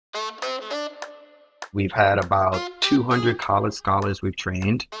We've had about 200 college scholars we've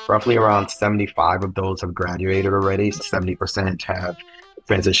trained. Roughly around 75 of those have graduated already. 70% have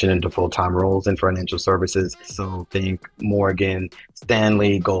transitioned into full-time roles in financial services. So think Morgan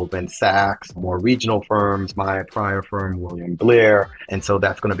Stanley, Goldman Sachs, more regional firms, my prior firm, William Blair. And so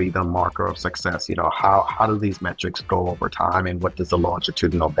that's going to be the marker of success. How do these metrics go over time, and what does the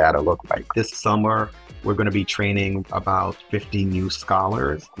longitudinal data look like? This summer, we're going to be training about 50 new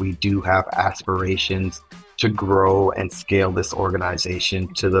scholars. We do have aspirations to grow and scale this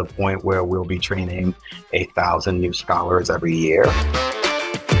organization to the point where we'll be training 1,000 new scholars every year.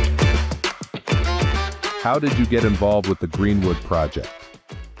 How did you get involved with the Greenwood Project?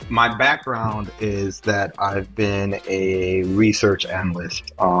 My background is that I've been a research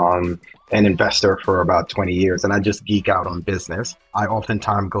analyst, an investor for about 20 years, and I just geek out on business. I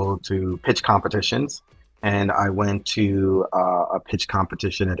oftentimes go to pitch competitions, and I went to a pitch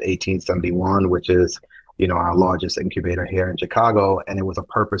competition at 1871, which is, our largest incubator here in Chicago, and it was a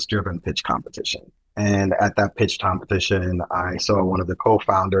purpose-driven pitch competition. And at that pitch competition, I saw one of the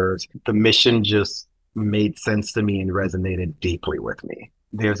co-founders. The mission just made sense to me and resonated deeply with me.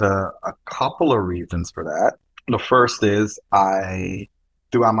 There's a couple of reasons for that. The first is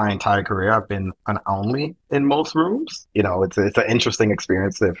throughout my entire career, I've been an only in most rooms. It's an interesting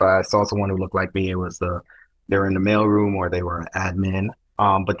experience. If I saw someone who looked like me, they were in the mailroom or they were an admin.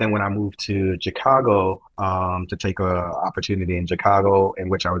 But then when I moved to Chicago to take an opportunity in Chicago in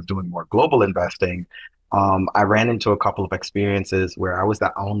which I was doing more global investing, I ran into a couple of experiences where I was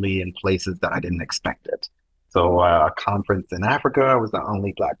the only in places that I didn't expect it. So a conference in Africa, I was the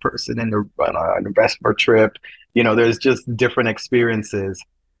only Black person on an investment trip. There's just different experiences.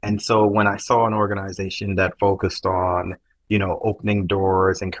 And so when I saw an organization that focused on, opening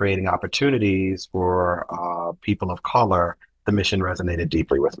doors and creating opportunities for people of color, the mission resonated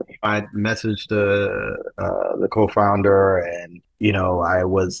deeply with me. I messaged the co-founder, and I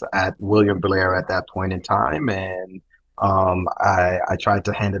was at William Blair at that point in time, and I tried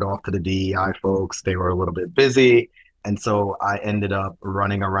to hand it off to the DEI folks. They were a little bit busy, and so I ended up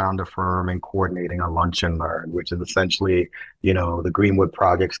running around the firm and coordinating a lunch and learn, which is essentially, the Greenwood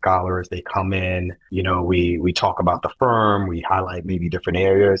Project scholars. They come in, we talk about the firm, we highlight maybe different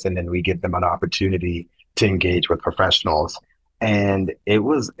areas, and then we give them an opportunity to engage with professionals. And it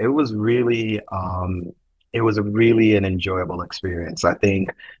was really an enjoyable experience. I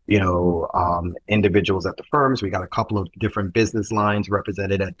think, individuals at the firms, we got a couple of different business lines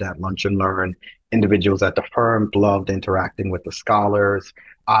represented at that lunch and learn. Individuals at the firm loved interacting with the scholars.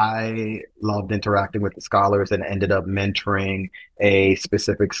 I loved interacting with the scholars and ended up mentoring a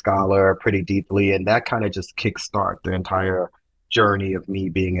specific scholar pretty deeply. And that kind of just kickstarted the entire journey of me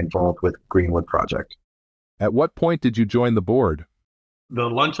being involved with Greenwood Project. At what point did you join the board? The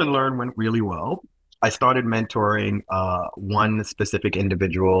lunch and learn went really well. I started mentoring one specific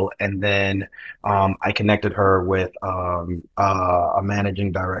individual, and then I connected her with a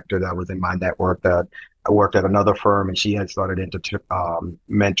managing director that was in my network that I worked at another firm, and she had started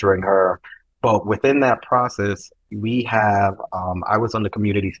mentoring her. But within that process, I was on the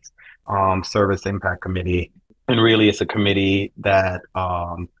community service impact committee, and really it's a committee that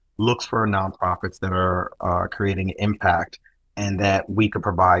looks for nonprofits that are creating impact and that we could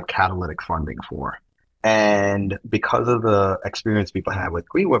provide catalytic funding for. And because of the experience people had with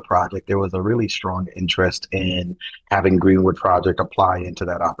Greenwood Project, there was a really strong interest in having Greenwood Project apply into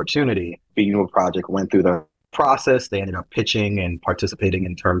that opportunity. Greenwood Project went through the process. They ended up pitching and participating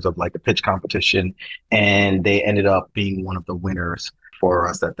in terms of like the pitch competition, and they ended up being one of the winners for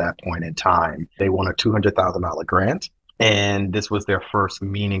us at that point in time. They won a $200,000 grant, and this was their first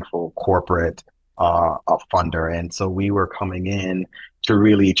meaningful corporate funder. And so we were coming in to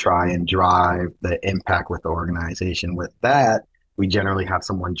really try and drive the impact with the organization. With that, we generally have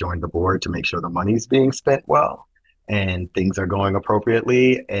someone join the board to make sure the money's being spent well and things are going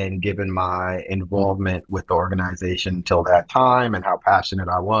appropriately. And given my involvement with the organization till that time and how passionate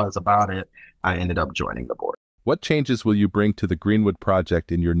I was about it, I ended up joining the board. What changes will you bring to the Greenwood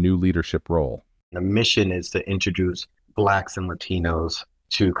Project in your new leadership role? The mission is to introduce Blacks and Latinos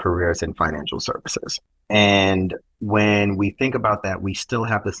to careers in financial services. And when we think about that, we still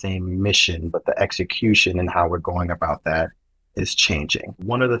have the same mission, but the execution and how we're going about that is changing.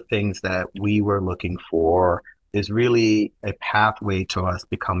 One of the things that we were looking for is really a pathway to us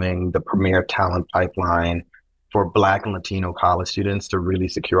becoming the premier talent pipeline for Black and Latino college students to really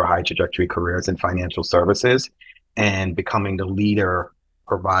secure high trajectory careers in financial services, and becoming the leader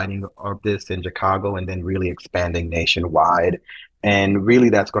providing of this in Chicago and then really expanding nationwide. And really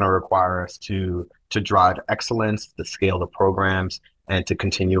that's going to require us to drive excellence, to scale the programs, and to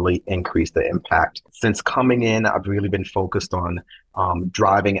continually increase the impact. Since coming in, I've really been focused on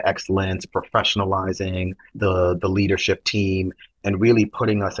driving excellence, professionalizing the leadership team, and really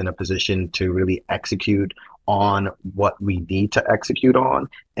putting us in a position to really execute on what we need to execute on,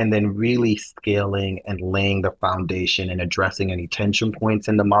 and then really scaling and laying the foundation and addressing any tension points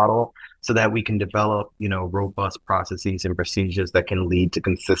in the model so that we can develop, robust processes and procedures that can lead to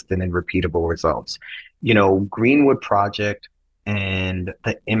consistent and repeatable results. Greenwood Project and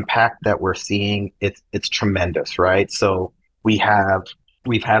the impact that we're seeing, it's tremendous, right? So we've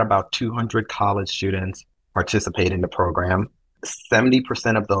had about 200 college students participate in the program.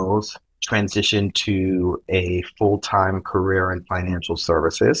 70% of those transition to a full-time career in financial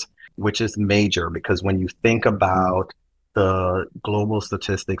services, which is major because when you think about the global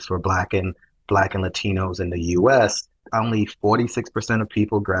statistics for Black and Latinos in the US, only 46% of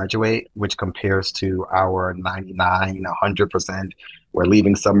people graduate, which compares to our 99, 100%. We're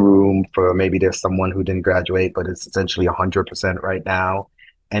leaving some room for maybe there's someone who didn't graduate, but it's essentially 100% right now.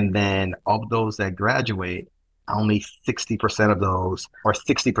 And then of those that graduate, only 60% of those, or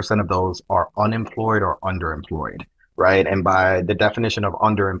 60% of those, are unemployed or underemployed, right? And by the definition of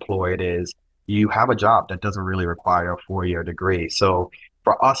underemployed is you have a job that doesn't really require a 4-year degree. So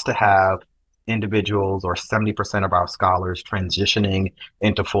for us to have individuals or 70% of our scholars transitioning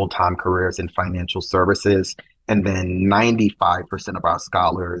into full-time careers in financial services, and then 95% of our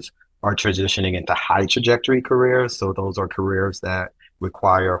scholars are transitioning into high trajectory careers. So those are careers that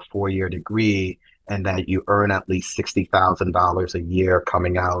require a 4-year degree and that you earn at least $60,000 a year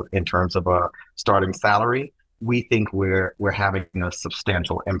coming out in terms of a starting salary. We think we're having a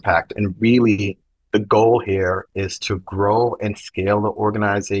substantial impact. And really, the goal here is to grow and scale the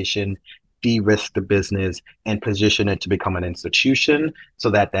organization, de-risk the business, and position it to become an institution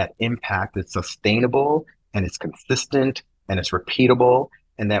so that that impact is sustainable and it's consistent and it's repeatable,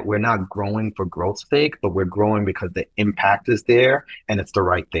 and that we're not growing for growth's sake, but we're growing because the impact is there and it's the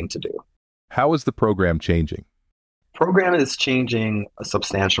right thing to do. How is the program changing? Program is changing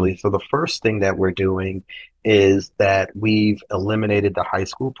substantially. So the first thing that we're doing is that we've eliminated the high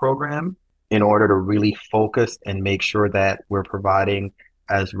school program in order to really focus and make sure that we're providing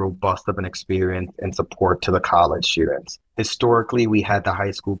as robust of an experience and support to the college students. Historically, we had the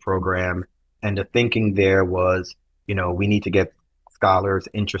high school program, and the thinking there was, we need to get scholars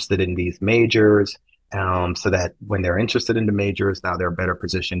interested in these majors, so that when they're interested in the majors, now they're better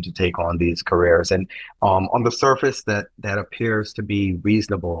positioned to take on these careers. And on the surface, that appears to be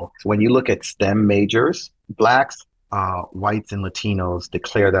reasonable. So when you look at STEM majors, Blacks, whites, and Latinos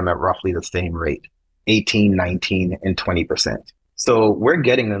declare them at roughly the same rate, 18, 19, and 20%. So we're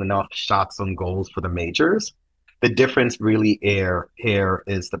getting enough shots on goals for the majors. The difference really here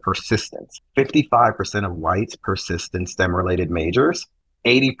is the persistence. 55% of whites persist in STEM-related majors.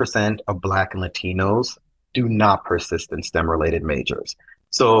 80% of Black and Latinos do not persist in STEM-related majors.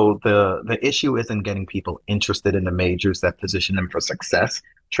 So the issue isn't getting people interested in the majors that position them for success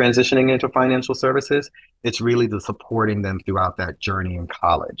transitioning into financial services. It's really the supporting them throughout that journey in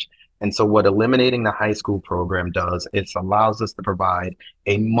college. And so what eliminating the high school program does, it allows us to provide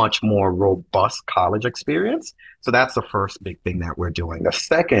a much more robust college experience. So that's the first big thing that we're doing. The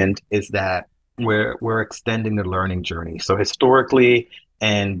second is that we're extending the learning journey. So historically,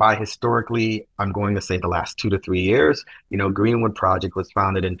 and by historically, I'm going to say the last 2 to 3 years, Greenwood Project was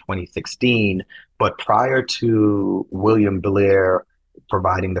founded in 2016, but prior to William Blair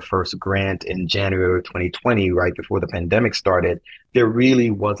providing the first grant in January 2020, right before the pandemic started, there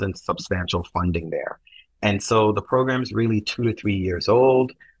really wasn't substantial funding there. And so the program's really 2 to 3 years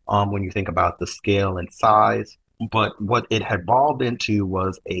old when you think about the scale and size. But what it had evolved into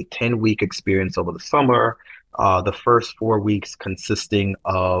was a 10-week experience over the summer, the first 4 weeks consisting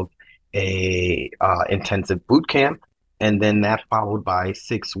of a intensive boot camp, and then that followed by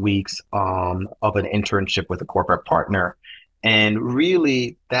 6 weeks of an internship with a corporate partner. And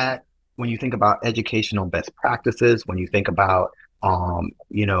really that, when you think about educational best practices, when you think about,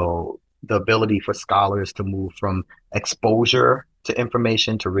 the ability for scholars to move from exposure to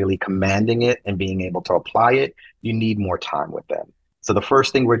information to really commanding it and being able to apply it, you need more time with them. So the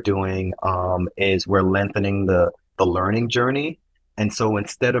first thing we're doing is we're lengthening the learning journey. And so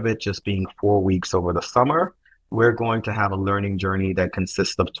instead of it just being 4 weeks over the summer, we're going to have a learning journey that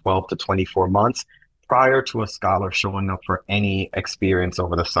consists of 12 to 24 months prior to a scholar showing up for any experience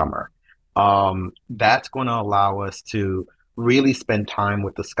over the summer. That's going to allow us to really spend time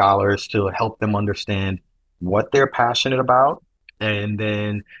with the scholars to help them understand what they're passionate about, and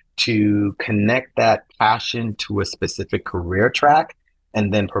then to connect that passion to a specific career track,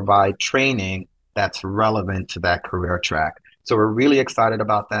 and then provide training that's relevant to that career track. So we're really excited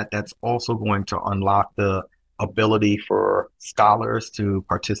about that. That's also going to unlock the ability for scholars to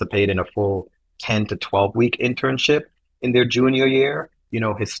participate in a full 10 to 12 week internship in their junior year.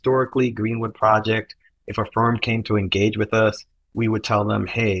 Historically, Greenwood Project, if a firm came to engage with us, we would tell them,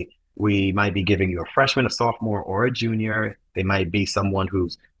 hey, we might be giving you a freshman, a sophomore, or a junior. They might be someone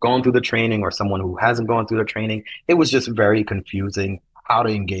who's gone through the training or someone who hasn't gone through the training. It was just very confusing how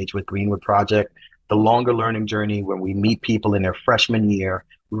to engage with Greenwood Project. The longer learning journey, when we meet people in their freshman year,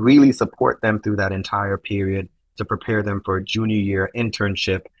 really support them through that entire period to prepare them for a junior year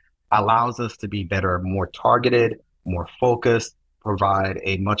internship, allows us to be better, more targeted, more focused, provide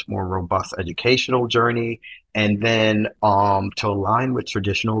a much more robust educational journey, and then to align with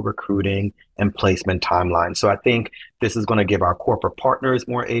traditional recruiting and placement timelines. So I think this is going to give our corporate partners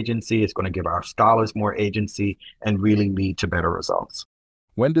more agency, it's going to give our scholars more agency, and really lead to better results.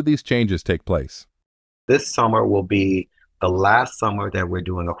 When do these changes take place? This summer will be the last summer that we're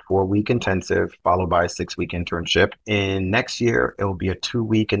doing a 4-week intensive followed by a 6-week internship. In next year, it will be a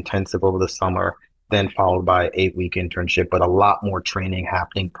 2-week intensive over the summer, then followed by an 8-week internship, but a lot more training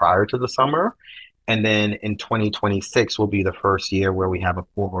happening prior to the summer. And then in 2026 will be the first year where we have a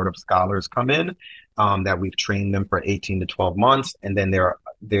cohort of scholars come in that we've trained them for 18 to 12 months. And then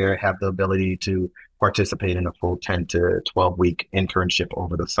they have the ability to participate in a full 10 to 12 week internship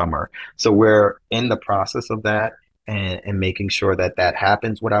over the summer. So we're in the process of that and making sure that that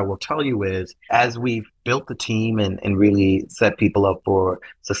happens. What I will tell you is, as we've built the team and really set people up for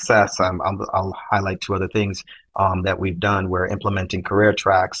success, I'll highlight 2 other things that we've done. We're implementing career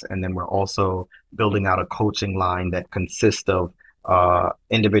tracks, and then we're also building out a coaching line that consists of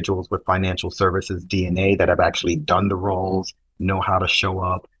individuals with financial services DNA that have actually done the roles, know how to show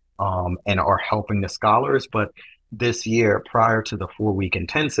up, and are helping the scholars. But this year, prior to the 4-week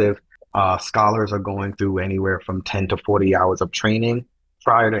intensive, scholars are going through anywhere from 10 to 40 hours of training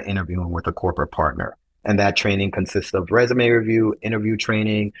prior to interviewing with a corporate partner. And that training consists of resume review, interview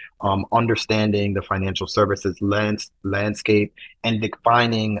training, understanding the financial services landscape, and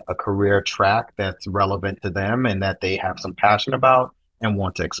defining a career track that's relevant to them and that they have some passion about and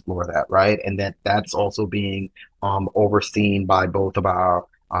want to explore that, right? And that's also being overseen by both of our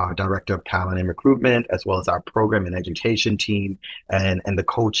director of talent and recruitment, as well as our program and education team and the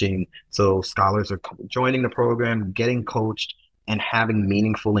coaching. So scholars are joining the program, getting coached, and having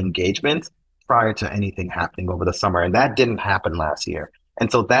meaningful engagements prior to anything happening over the summer. And that didn't happen last year.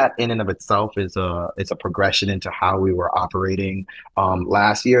 And so that in and of itself is a progression into how we were operating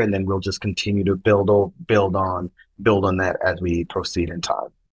last year. And then we'll just continue to build on that as we proceed in time.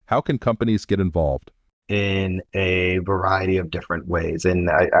 How can companies get involved? In a variety of different ways. And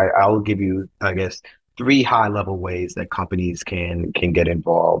I'll give you, I guess, 3 high-level ways that companies can get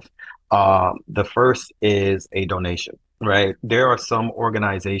involved. The first is a donation, right? There are some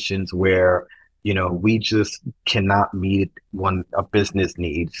organizations where, we just cannot meet a business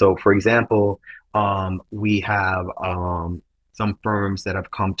need. So for example, we have some firms that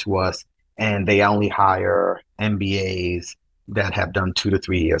have come to us and they only hire MBAs that have done 2 to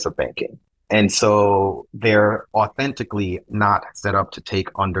 3 years of banking. And so they're authentically not set up to take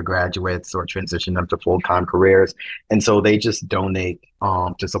undergraduates or transition them to full-time careers. And so they just donate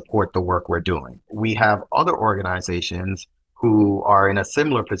to support the work we're doing. We have other organizations who are in a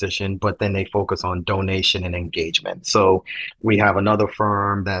similar position, but then they focus on donation and engagement. So we have another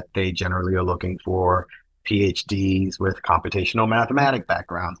firm that they generally are looking for PhDs with computational mathematics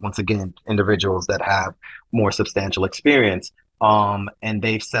backgrounds. Once again, individuals that have more substantial experience. And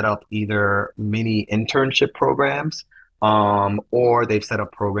they've set up either mini internship programs, or they've set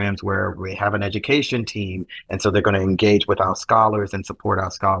up programs where we have an education team. And so they're going to engage with our scholars and support our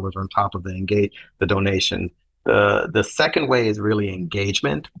scholars on top of the donation. The second way is really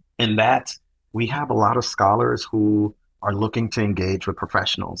engagement. And that we have a lot of scholars who are looking to engage with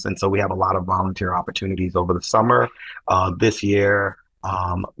professionals. And so we have a lot of volunteer opportunities over the summer. This year,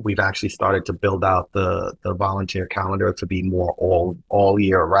 we've actually started to build out the volunteer calendar to be more all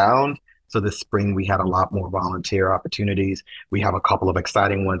year round. So this spring, we had a lot more volunteer opportunities. We have a couple of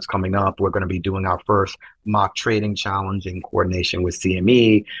exciting ones coming up. We're going to be doing our first mock trading challenge in coordination with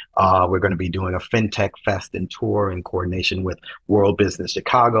CME. We're going to be doing a FinTech Fest and Tour in coordination with World Business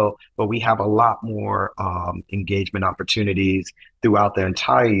Chicago. But we have a lot more engagement opportunities throughout the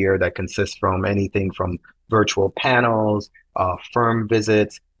entire year that consists from anything from virtual panels, firm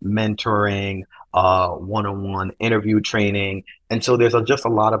visits, mentoring, one-on-one interview training. And so there's just a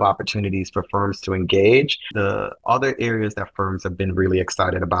lot of opportunities for firms to engage. The other areas that firms have been really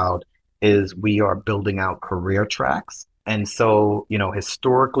excited about is we are building out career tracks. And so,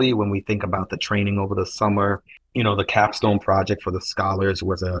 historically, when we think about the training over the summer, the capstone project for the scholars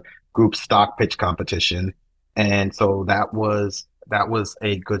was a group stock pitch competition. And so that was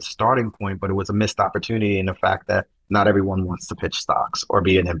a good starting point, but it was a missed opportunity in the fact that not everyone wants to pitch stocks or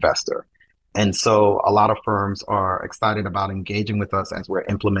be an investor. And so a lot of firms are excited about engaging with us as we're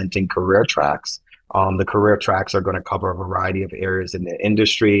implementing career tracks. The career tracks are going to cover a variety of areas in the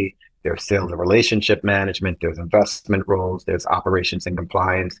industry. There's sales and relationship management, there's investment roles, there's operations and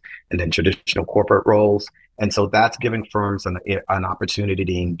compliance, and then traditional corporate roles. And so that's giving firms an opportunity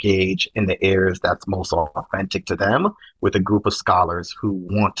to engage in the areas that's most authentic to them with a group of scholars who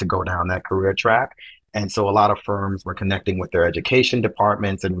want to go down that career track. And so a lot of firms were connecting with their education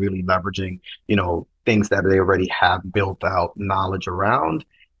departments and really leveraging, things that they already have built out knowledge around.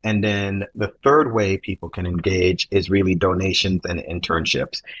 And then the third way people can engage is really donations and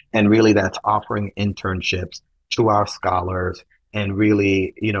internships. And really that's offering internships to our scholars and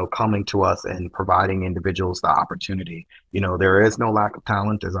really, coming to us and providing individuals the opportunity. There is no lack of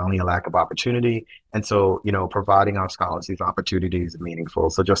talent, there's only a lack of opportunity. And so, providing our scholars these opportunities is meaningful.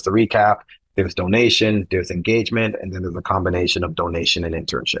 So just to recap, there's donation, there's engagement, and then there's a combination of donation and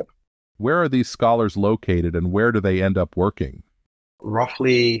internship. Where are these scholars located and where do they end up working?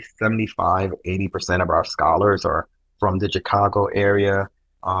 Roughly 75–80% of our scholars are from the Chicago area.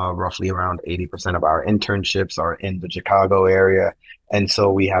 Roughly around 80% of our internships are in the Chicago area. And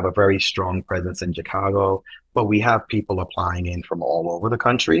so we have a very strong presence in Chicago, but we have people applying in from all over the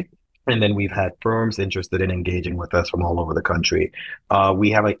country. And then we've had firms interested in engaging with us from all over the country. We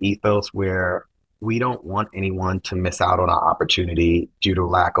have an ethos where we don't want anyone to miss out on an opportunity due to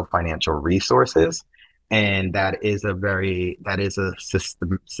lack of financial resources. And that is a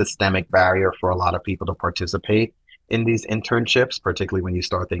systemic barrier for a lot of people to participate in these internships, particularly when you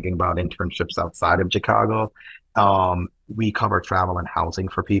start thinking about internships outside of Chicago. We cover travel and housing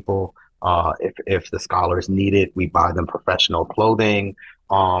for people. If the scholars need it, we buy them professional clothing.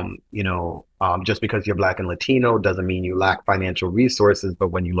 Just because you're Black and Latino doesn't mean you lack financial resources. But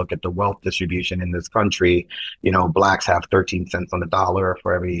when you look at the wealth distribution in this country, Blacks have 13 cents on the dollar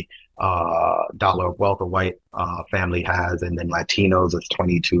for every dollar of wealth a white family has, and then Latinos is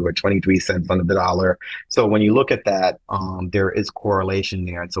 22 or 23 cents on the dollar. So when you look at that, there is correlation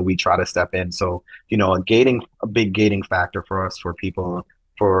there, and so we try to step in. So a big gating factor for us for people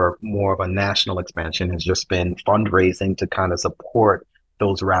for more of a national expansion has just been fundraising to kind of support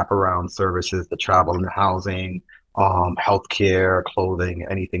those wraparound services, the travel and housing, healthcare, clothing,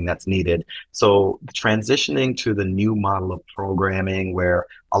 anything that's needed. So transitioning to the new model of programming where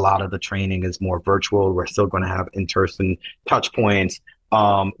a lot of the training is more virtual, we're still going to have in-person touch points.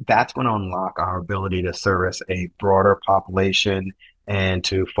 That's going to unlock our ability to service a broader population and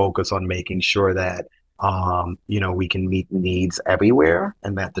to focus on making sure that we can meet needs everywhere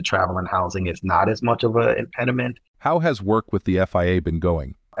and that the travel and housing is not as much of an impediment. How has work with the FIA been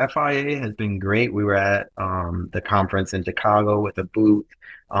going? FIA has been great. We were at the conference in Chicago with a booth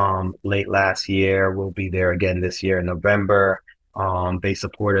late last year. We'll be there again this year in November. They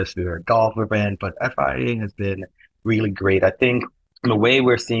support us through their golf event, but FIA has been really great. I think the way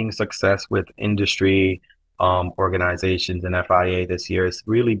we're seeing success with industry organizations and FIA this year is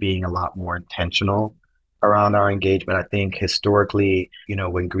really being a lot more intentional around our engagement. I think historically,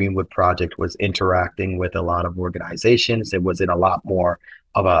 when Greenwood Project was interacting with a lot of organizations, it was in a lot more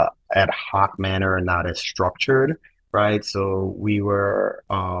of a ad hoc manner and not as structured, right? So we were,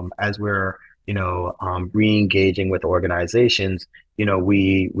 as we're, re-engaging with organizations,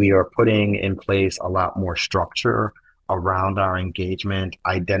 we are putting in place a lot more structure around our engagement,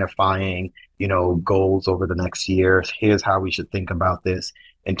 identifying, goals over the next year. Here's how we should think about this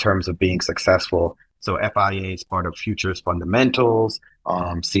in terms of being successful. So FIA is part of Futures Fundamentals.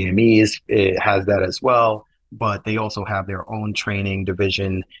 CME has that as well, but they also have their own training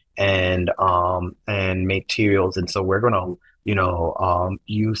division and materials. And so we're going to,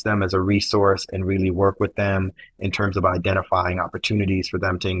 use them as a resource and really work with them in terms of identifying opportunities for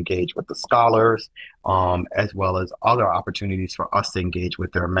them to engage with the scholars, as well as other opportunities for us to engage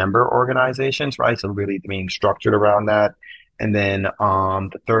with their member organizations, right? So really being structured around that. And then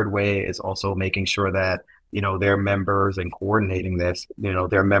the third way is also making sure that, their members and coordinating this,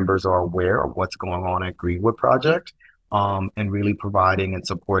 their members are aware of what's going on at Greenwood Project, and really providing and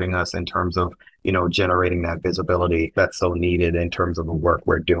supporting us in terms of, generating that visibility that's so needed in terms of the work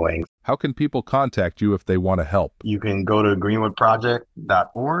we're doing. How can people contact you if they want to help? You can go to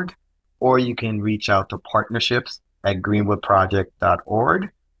greenwoodproject.org, or you can reach out to partnerships@greenwoodproject.org.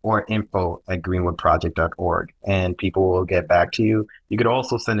 or info@greenwoodproject.org, and people will get back to you. You could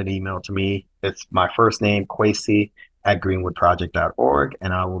also send an email to me. It's my first name, Kwesi, at greenwoodproject.org,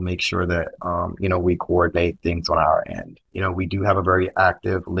 and I will make sure that, we coordinate things on our end. We do have a very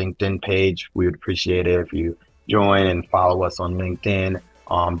active LinkedIn page. We would appreciate it if you join and follow us on LinkedIn.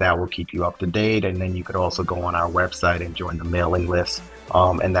 That will keep you up to date. And then you could also go on our website and join the mailing list,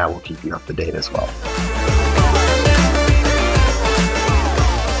 and that will keep you up to date as well.